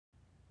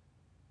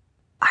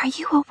Are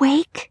you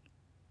awake?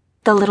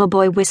 The little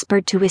boy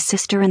whispered to his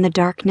sister in the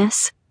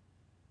darkness.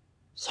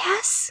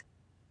 Yes.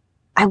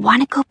 I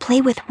want to go play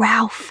with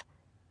Ralph,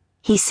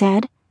 he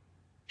said.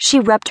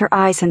 She rubbed her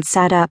eyes and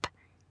sat up.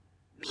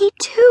 Me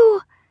too,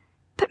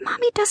 but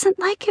Mommy doesn't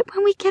like it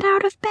when we get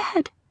out of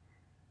bed.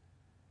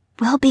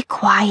 We'll be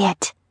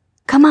quiet.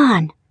 Come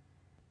on.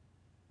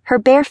 Her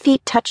bare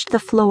feet touched the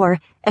floor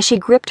as she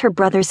gripped her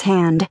brother's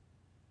hand.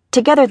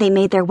 Together they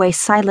made their way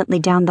silently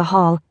down the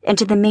hall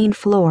into the main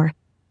floor.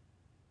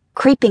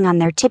 Creeping on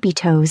their tippy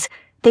toes,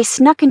 they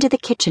snuck into the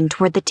kitchen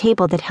toward the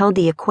table that held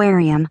the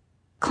aquarium,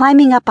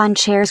 climbing up on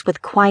chairs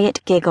with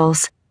quiet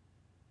giggles.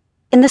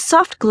 In the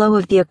soft glow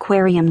of the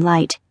aquarium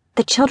light,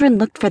 the children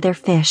looked for their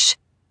fish.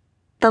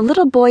 The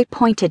little boy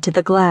pointed to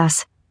the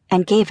glass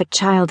and gave a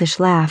childish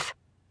laugh.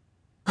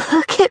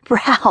 Look at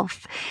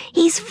Ralph.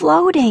 He's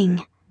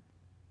floating.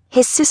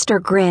 His sister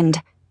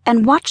grinned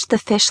and watched the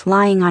fish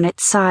lying on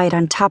its side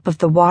on top of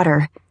the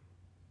water.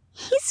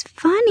 He's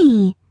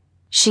funny,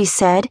 she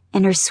said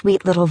in her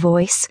sweet little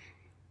voice.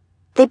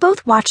 They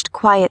both watched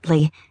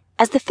quietly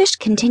as the fish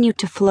continued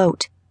to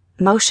float,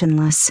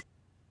 motionless.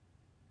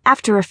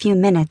 After a few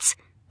minutes,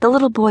 the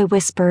little boy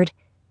whispered,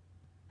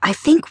 I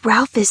think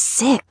Ralph is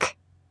sick.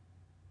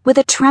 With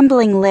a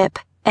trembling lip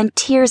and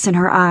tears in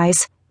her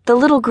eyes, the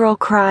little girl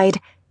cried,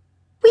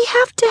 We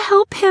have to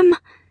help him.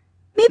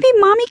 Maybe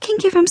Mommy can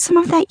give him some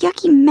of that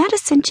yucky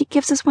medicine she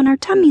gives us when our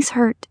tummies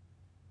hurt.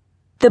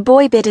 The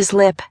boy bit his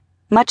lip,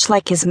 much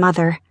like his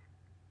mother.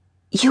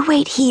 You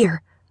wait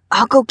here.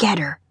 I'll go get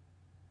her.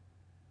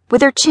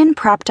 With her chin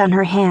propped on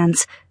her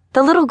hands,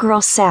 the little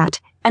girl sat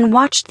and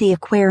watched the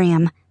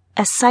aquarium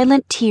as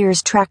silent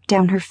tears tracked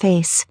down her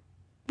face,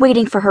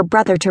 waiting for her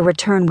brother to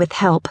return with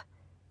help.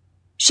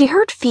 She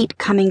heard feet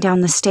coming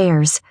down the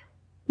stairs.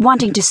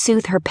 Wanting to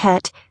soothe her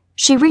pet,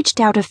 she reached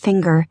out a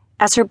finger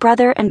as her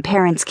brother and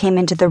parents came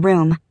into the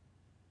room.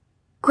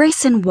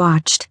 Grayson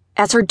watched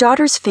as her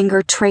daughter's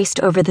finger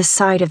traced over the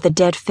side of the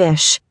dead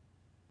fish.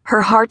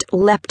 Her heart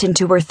leapt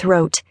into her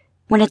throat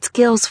when its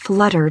gills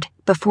fluttered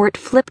before it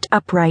flipped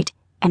upright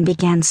and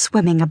began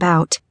swimming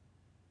about.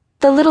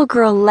 The little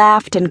girl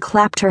laughed and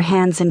clapped her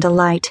hands in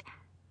delight,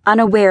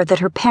 unaware that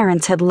her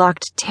parents had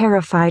locked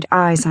terrified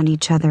eyes on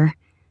each other.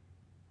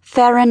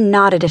 Theron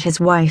nodded at his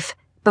wife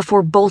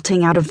before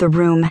bolting out of the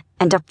room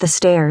and up the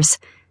stairs.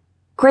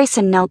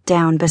 Grayson knelt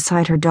down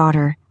beside her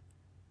daughter.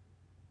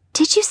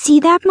 Did you see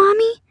that,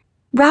 Mommy?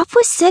 Ralph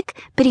was sick,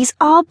 but he's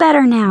all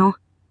better now.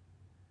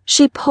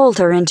 She pulled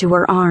her into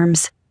her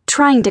arms,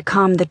 trying to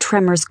calm the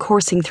tremors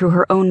coursing through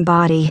her own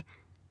body.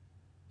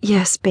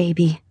 Yes,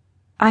 baby,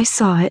 I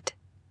saw it.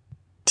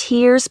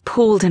 Tears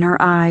pooled in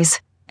her eyes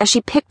as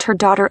she picked her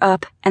daughter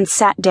up and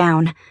sat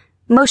down,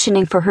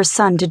 motioning for her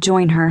son to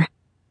join her.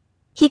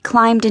 He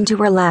climbed into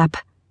her lap,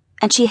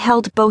 and she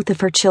held both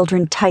of her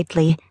children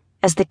tightly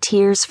as the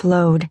tears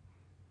flowed.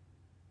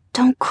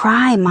 Don't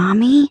cry,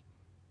 Mommy,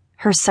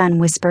 her son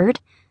whispered.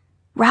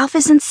 Ralph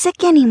isn't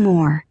sick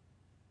anymore.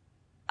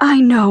 I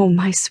know,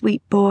 my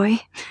sweet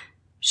boy,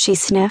 she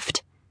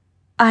sniffed.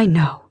 I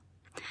know.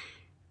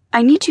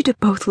 I need you to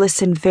both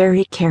listen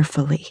very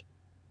carefully.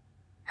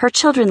 Her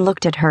children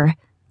looked at her,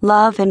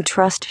 love and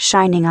trust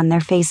shining on their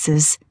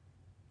faces.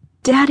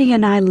 Daddy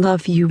and I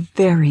love you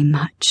very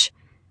much.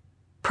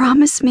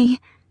 Promise me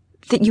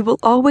that you will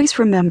always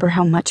remember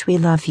how much we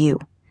love you,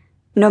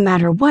 no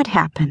matter what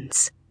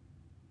happens.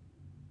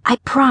 I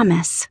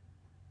promise,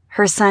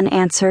 her son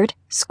answered,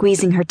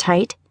 squeezing her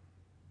tight.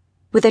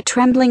 With a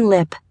trembling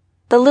lip,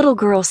 the little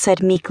girl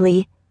said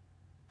meekly,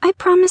 I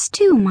promise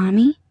too,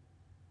 Mommy.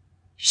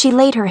 She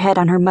laid her head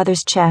on her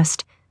mother's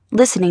chest,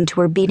 listening to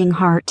her beating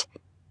heart.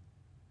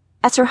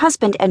 As her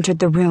husband entered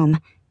the room,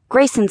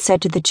 Grayson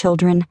said to the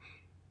children,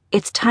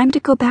 It's time to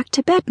go back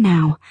to bed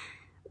now.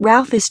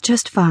 Ralph is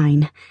just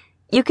fine.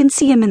 You can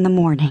see him in the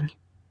morning.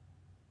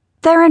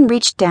 Theron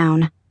reached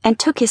down and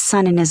took his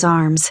son in his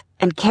arms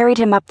and carried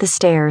him up the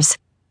stairs,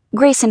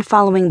 Grayson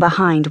following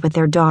behind with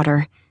their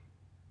daughter.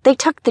 They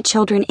tucked the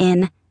children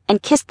in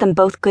and kissed them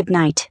both good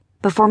night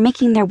before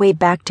making their way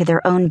back to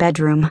their own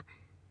bedroom.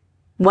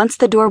 Once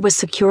the door was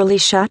securely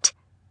shut,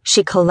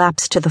 she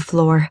collapsed to the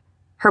floor,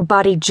 her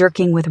body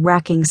jerking with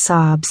racking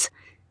sobs.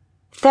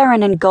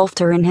 Theron engulfed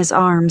her in his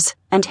arms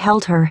and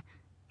held her,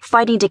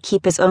 fighting to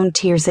keep his own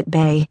tears at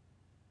bay.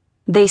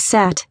 They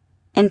sat,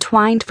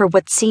 entwined for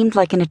what seemed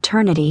like an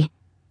eternity,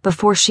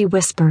 before she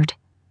whispered,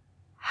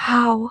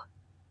 How?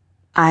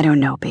 I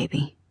don't know,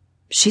 baby.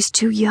 She's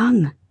too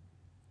young.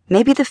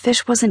 Maybe the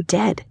fish wasn't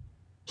dead,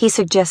 he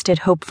suggested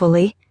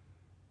hopefully.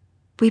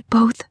 We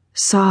both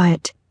saw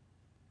it.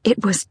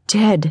 It was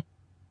dead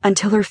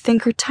until her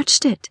finger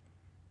touched it.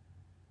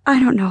 I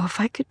don't know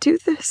if I could do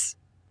this.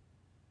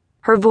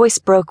 Her voice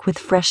broke with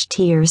fresh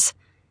tears.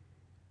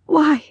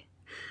 Why?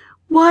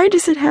 Why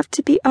does it have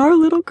to be our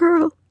little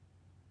girl?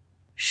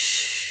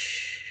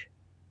 Shh,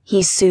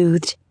 he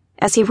soothed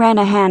as he ran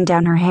a hand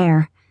down her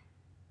hair.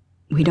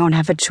 We don't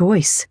have a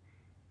choice.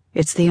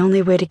 It's the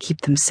only way to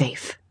keep them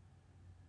safe.